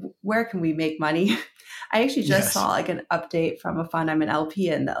at like, where can we make money? I actually just saw like an update from a fund I'm an LP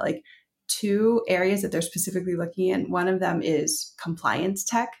in that like 2 areas that they're specifically looking at. One of them is compliance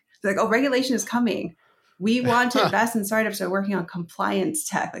tech. They're like, oh, regulation is coming. We want to invest in startups that are working on compliance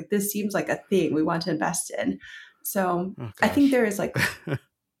tech. Like this seems like a thing we want to invest in. So I think there is like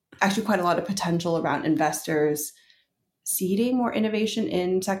actually quite a lot of potential around investors seeding more innovation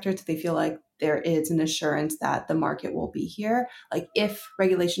in sectors that they feel like there is an assurance that the market will be here. Like if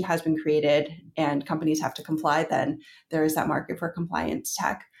regulation has been created and companies have to comply, then there is that market for compliance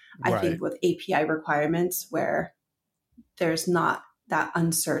tech. I think with API requirements where there's not that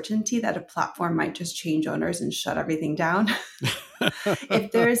uncertainty that a platform might just change owners and shut everything down.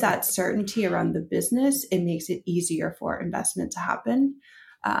 If there is that certainty around the business, it makes it easier for investment to happen.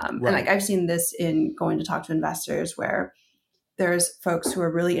 And like I've seen this in going to talk to investors where there's folks who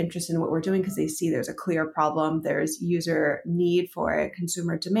are really interested in what we're doing because they see there's a clear problem. There's user need for it,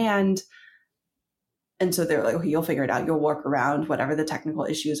 consumer demand. And so they're like, okay, you'll figure it out. You'll work around whatever the technical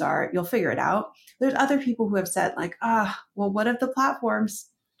issues are. You'll figure it out. There's other people who have said like, well, what if the platforms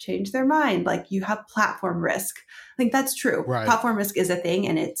change their mind? Like you have platform risk. I think that's true. Right. Platform risk is a thing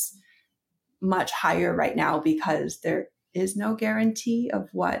and it's much higher right now because there is no guarantee of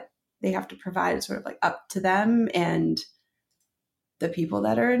what they have to provide. It's sort of like up to them, and the people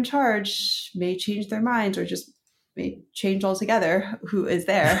that are in charge may change their minds or just may change altogether who is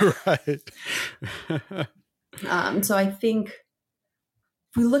there. Right. So I think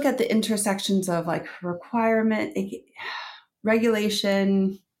if we look at the intersections of like requirement,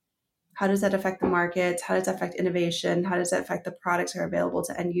 regulation, how does that affect the markets? How does that affect innovation? How does that affect the products that are available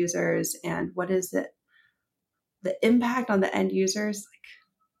to end users? And what is the impact on the end users?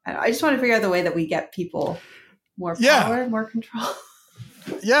 Like, I just want to figure out the way that we get people more power, more control.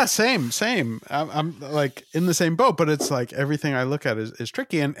 Yeah, same. I'm like in the same boat, but it's like everything I look at is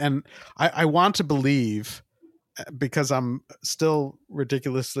tricky. And I want to believe, because I'm still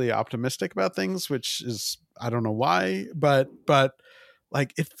ridiculously optimistic about things, which is, I don't know why, but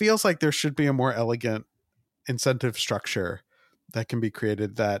like, it feels like there should be a more elegant incentive structure that can be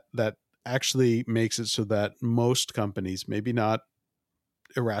created that actually makes it so that most companies, maybe not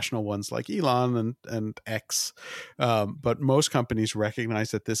irrational ones like Elon and X, but most companies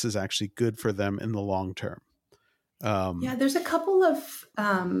recognize that this is actually good for them in the long term. There's a couple of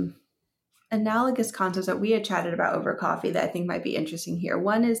analogous concepts that we had chatted about over coffee that I think might be interesting here.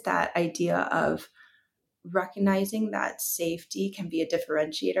 One is that idea of recognizing that safety can be a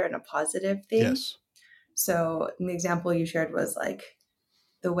differentiator and a positive thing. Yes. So an example you shared was like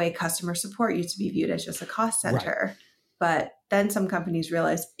the way customer support used to be viewed as just a cost center. Right. But then some companies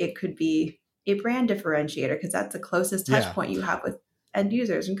realized it could be a brand differentiator because that's the closest touch point you have with end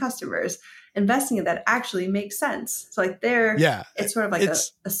users and customers. Investing in that actually makes sense. So like it's sort of like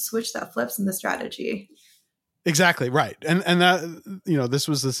a switch that flips in the strategy. Exactly right. And that, this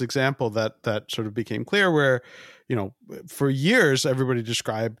was this example that sort of became clear where, for years, everybody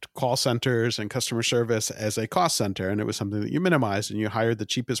described call centers and customer service as a cost center. And it was something that you minimized and you hired the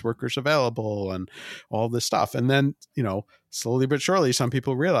cheapest workers available and all this stuff. And then, slowly but surely, some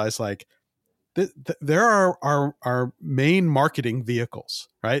people realized like, there are our main marketing vehicles,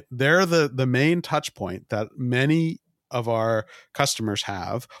 right? They're the main touch point that many of our customers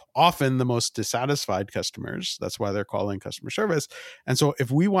have, often the most dissatisfied customers. That's why they're calling customer service. And so if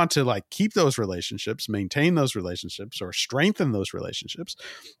we want to like keep those relationships, maintain those relationships, or strengthen those relationships,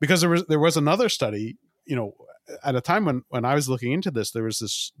 because there was another study, at a time when I was looking into this, there was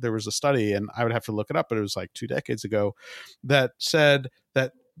a study, and I would have to look it up, but it was like 2 decades ago, that said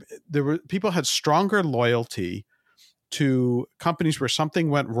that people had stronger loyalty to companies where something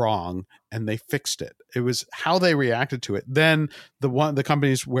went wrong and they fixed it. It was how they reacted to it. Then the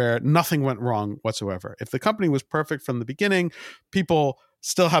companies where nothing went wrong whatsoever. If the company was perfect from the beginning, people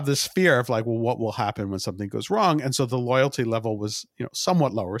still have this fear of like, well, what will happen when something goes wrong? And so the loyalty level was,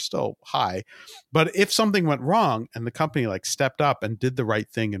 somewhat lower, still high. But if something went wrong and the company like stepped up and did the right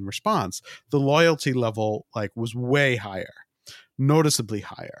thing in response, the loyalty level like was way higher, noticeably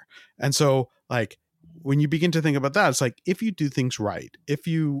higher. And so like, when you begin to think about that, it's like, if you do things right, if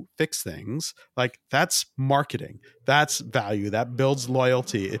you fix things, like that's marketing, that's value, that builds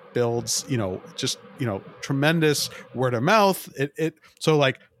loyalty. It builds, tremendous word of mouth. So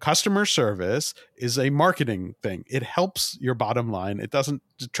like customer service is a marketing thing. It helps your bottom line. It doesn't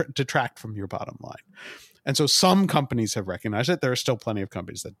detract from your bottom line. And so some companies have recognized it. There are still plenty of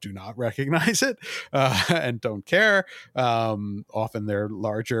companies that do not recognize it and don't care. Often they're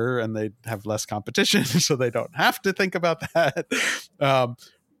larger and they have less competition, so they don't have to think about that.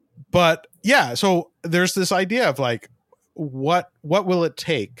 But yeah, so there's this idea of like, what will it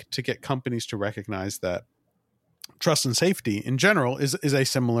take to get companies to recognize that trust and safety in general is a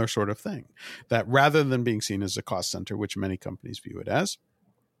similar sort of thing, that rather than being seen as a cost center, which many companies view it as,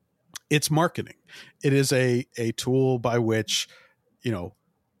 it's marketing. It is a tool by which,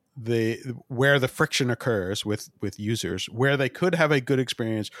 where the friction occurs with users, where they could have a good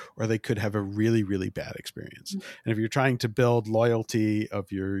experience or they could have a really, really bad experience. Mm-hmm. And if you're trying to build loyalty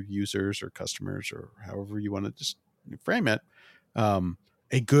of your users or customers or however you want to just frame it,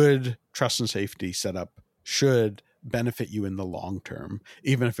 a good trust and safety setup should benefit you in the long term,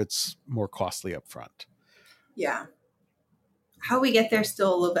 even if it's more costly up front. Yeah. How we get there is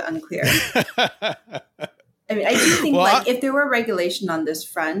still a little bit unclear. I mean, I do think if there were regulation on this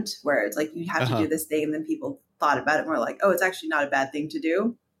front where it's like you have to do this thing and then people thought about it and were like, oh, it's actually not a bad thing to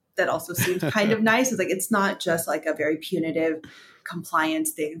do. That also seems kind of nice. It's like, it's not just like a very punitive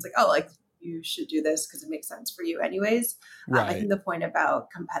compliance thing. It's like, oh, like you should do this because it makes sense for you anyways. Right. I think the point about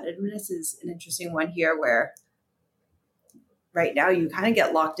competitiveness is an interesting one here where right now you kind of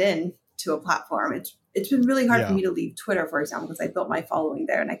get locked in to a platform. It's been really hard for me to leave Twitter, for example, because I built my following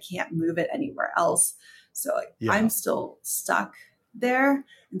there and I can't move it anywhere else. So I'm still stuck there.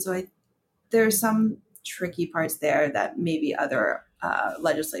 And so there's some tricky parts there that maybe other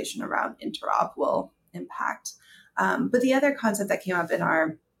legislation around interop will impact. But the other concept that came up in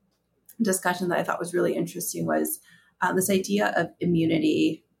our discussion that I thought was really interesting was this idea of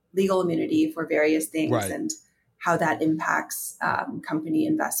immunity, legal immunity for various things, right, and how that impacts company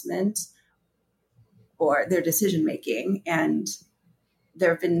investment or their decision making. And there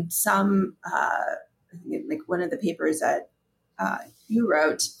have been some, like one of the papers that you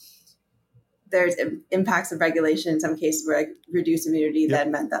wrote, there's impacts of regulation in some cases where like reduced immunity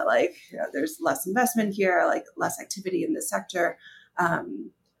then meant that like there's less investment here, like less activity in the sector.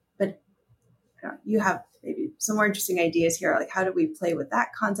 But you have maybe some more interesting ideas here. Like, how do we play with that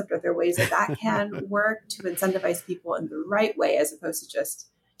concept? Are there ways that can work to incentivize people in the right way as opposed to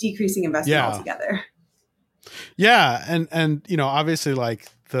just decreasing investment altogether? Yeah. And, obviously like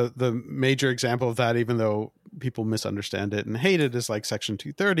the major example of that, even though people misunderstand it and hate it, is like Section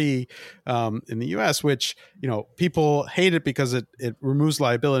 230 in the US, which, people hate it because it removes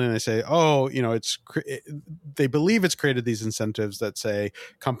liability, and they say, they believe it's created these incentives that say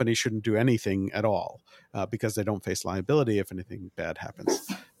companies shouldn't do anything at all because they don't face liability if anything bad happens.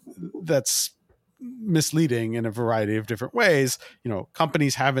 That's misleading in a variety of different ways.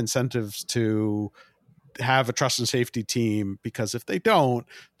 Companies have incentives to have a trust and safety team, because if they don't,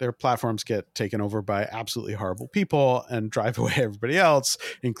 their platforms get taken over by absolutely horrible people and drive away everybody else,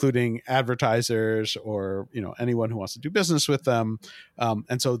 including advertisers or anyone who wants to do business with them.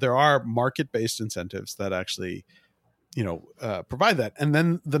 And so there are market-based incentives that actually provide that. And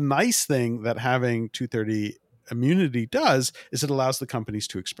then the nice thing that having 230 immunity does is it allows the companies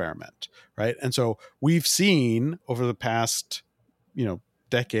to experiment, right? And so we've seen over the past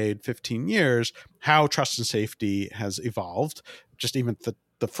decade, 15 years, how trust and safety has evolved. Just even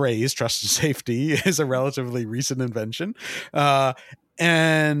the phrase trust and safety is a relatively recent invention.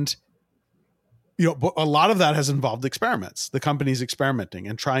 And a lot of that has involved experiments, the companies experimenting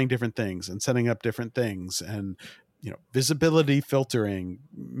and trying different things and setting up different things, and visibility filtering,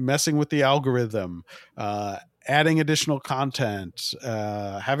 messing with the algorithm, adding additional content,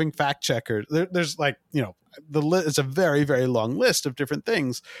 having fact checkers. There's it's a very, very long list of different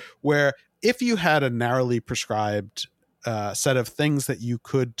things where if you had a narrowly prescribed set of things that you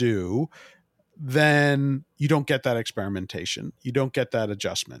could do, then you don't get that experimentation. You don't get that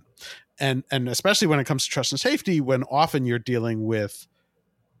adjustment. And especially when it comes to trust and safety, when often you're dealing with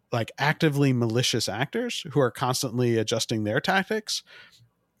actively malicious actors who are constantly adjusting their tactics,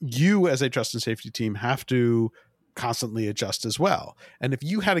 you as a trust and safety team have to constantly adjust as well. And if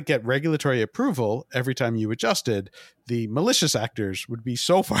you had to get regulatory approval every time you adjusted, the malicious actors would be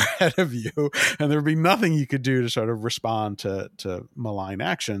so far ahead of you, and there would be nothing you could do to sort of respond to malign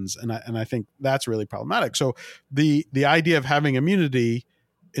actions. And I think that's really problematic. So the idea of having immunity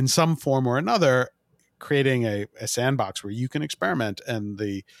in some form or another, creating a sandbox where you can experiment, and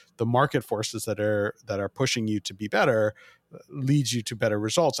the market forces that are pushing you to be better leads you to better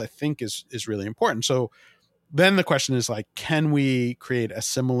results, I think is really important. So then the question is can we create a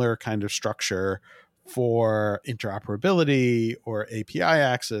similar kind of structure for interoperability or API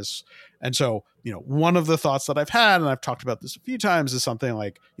access? And so, one of the thoughts that I've had, and I've talked about this a few times, is something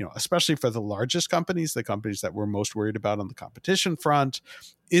like, especially for the largest companies, the companies that we're most worried about on the competition front,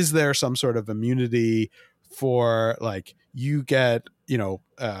 is there some sort of immunity for you get,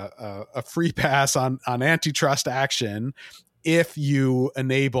 a free pass on antitrust action if you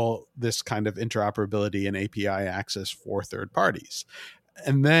enable this kind of interoperability and API access for third parties?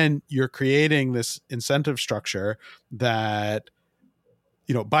 And then you're creating this incentive structure that,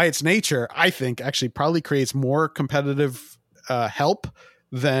 by its nature, I think actually probably creates more competitive help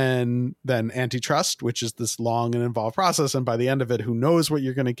than antitrust, which is this long and involved process. And by the end of it, who knows what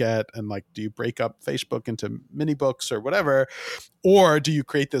you're going to get? And do you break up Facebook into mini books or whatever? Or do you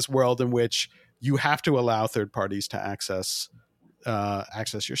create this world in which you have to allow third parties to access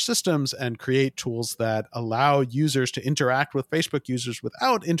your systems and create tools that allow users to interact with Facebook users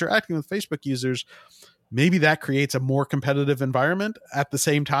without interacting with Facebook users? Maybe that creates a more competitive environment at the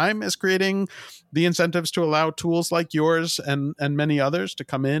same time as creating the incentives to allow tools like yours and many others to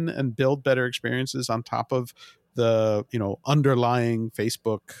come in and build better experiences on top of the underlying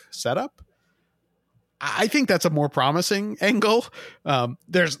Facebook setup. I think that's a more promising angle.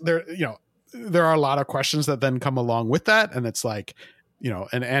 There are a lot of questions that then come along with that. And it's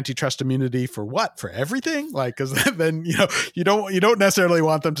an antitrust immunity for what? For everything? Because then, you don't necessarily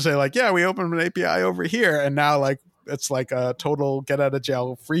want them to say yeah, we opened an API over here, and now it's a total get out of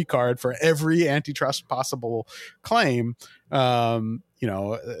jail free card for every antitrust possible claim.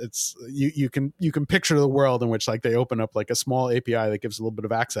 It's you can picture the world in which they open up a small API that gives a little bit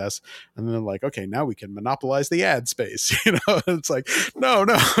of access, and then okay, now we can monopolize the ad space. It's no,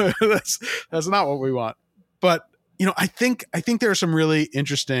 that's not what we want. But I think there are some really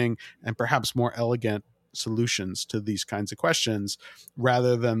interesting and perhaps more elegant solutions to these kinds of questions,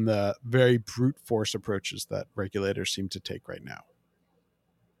 rather than the very brute force approaches that regulators seem to take right now.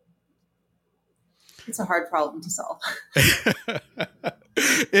 It's a hard problem to solve.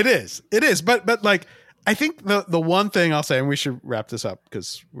 It is. But I think the one thing I'll say, and we should wrap this up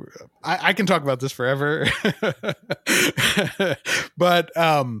because I can talk about this forever. But,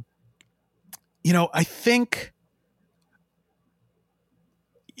 I think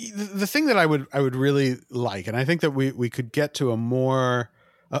the thing that I would really like, and I think that we could get to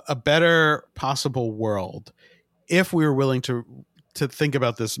a better possible world if we were willing to think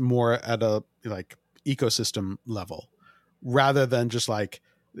about this more at a ecosystem level, rather than just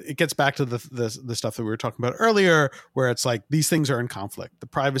it gets back to the stuff that we were talking about earlier, where it's these things are in conflict. The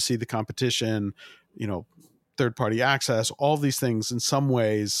privacy, the competition, third party access, all these things in some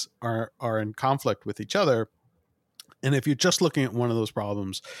ways are in conflict with each other. And if you're just looking at one of those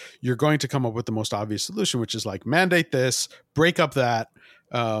problems, you're going to come up with the most obvious solution, which is mandate this, break up that,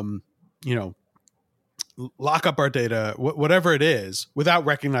 lock up our data, whatever it is, without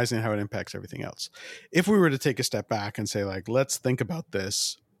recognizing how it impacts everything else. If we were to take a step back and say, like, let's think about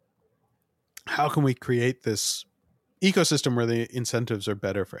this, how can we create this ecosystem where the incentives are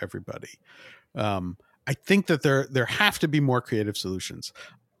better for everybody? I think that there have to be more creative solutions.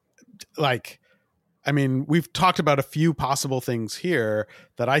 Like, I mean, we've talked about a few possible things here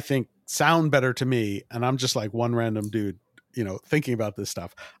that I think sound better to me, and I'm just like one random dude, thinking about this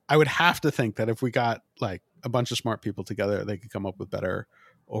stuff. I would have to think that if we got like a bunch of smart people together, they could come up with better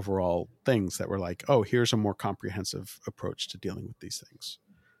overall things that were like, oh, here's a more comprehensive approach to dealing with these things.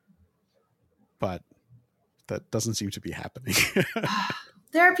 But that doesn't seem to be happening.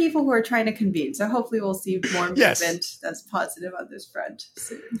 There are people who are trying to convene, so hopefully we'll see more movement that's positive on this front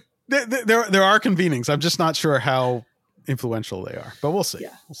soon. There are convenings. I'm just not sure how influential they are, but we'll see.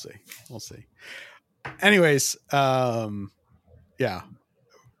 Yeah. We'll see. Anyways,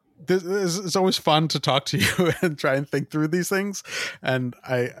 it's always fun to talk to you and try and think through these things. And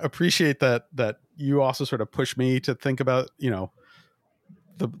I appreciate that you also sort of push me to think about,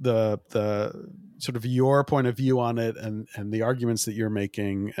 the sort of your point of view on it and the arguments that you're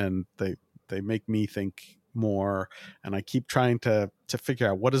making. And they make me think more, and I keep trying to figure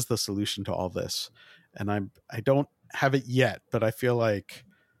out what is the solution to all this. And I don't have it yet, but I feel like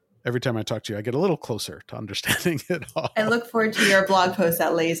every time I talk to you, I get a little closer to understanding it all. I look forward to your blog post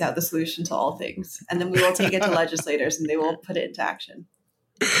that lays out the solution to all things. And then we will take it to legislators and they will put it into action.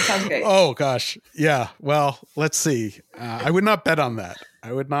 Sounds great. Oh, gosh. Yeah. Well, let's see. I would not bet on that.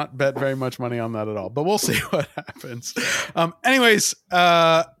 I would not bet very much money on that at all, but we'll see what happens. Anyways,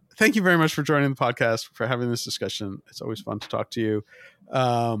 thank you very much for joining the podcast, for having this discussion. It's always fun to talk to you.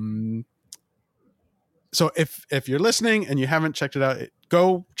 So if you're listening and you haven't checked it out,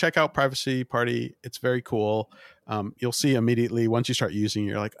 go check out Privacy Party. It's very cool. You'll see immediately once you start using it,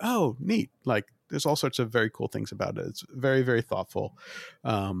 you're like, oh, neat. Like there's all sorts of very cool things about it. It's very, very thoughtful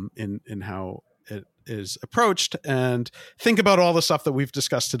in how it is approached, and think about all the stuff that we've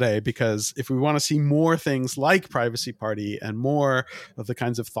discussed today, because if we want to see more things like Privacy Party and more of the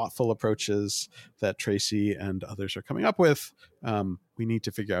kinds of thoughtful approaches that Tracy and others are coming up with, we need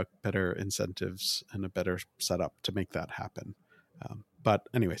to figure out better incentives and a better setup to make that happen. But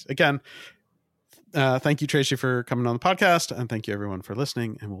anyways, again, thank you, Tracy, for coming on the podcast, and thank you everyone for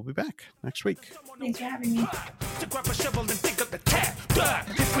listening, and we'll be back next week. Thanks for having me. To grab a shovel and dig up the tap.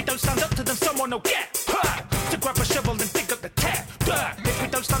 If we don't stand up to them, someone will get. To grab a shovel and dig up the tap. If we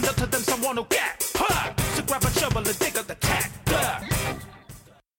don't stand up to them, someone will get. To grab a shovel and dig up the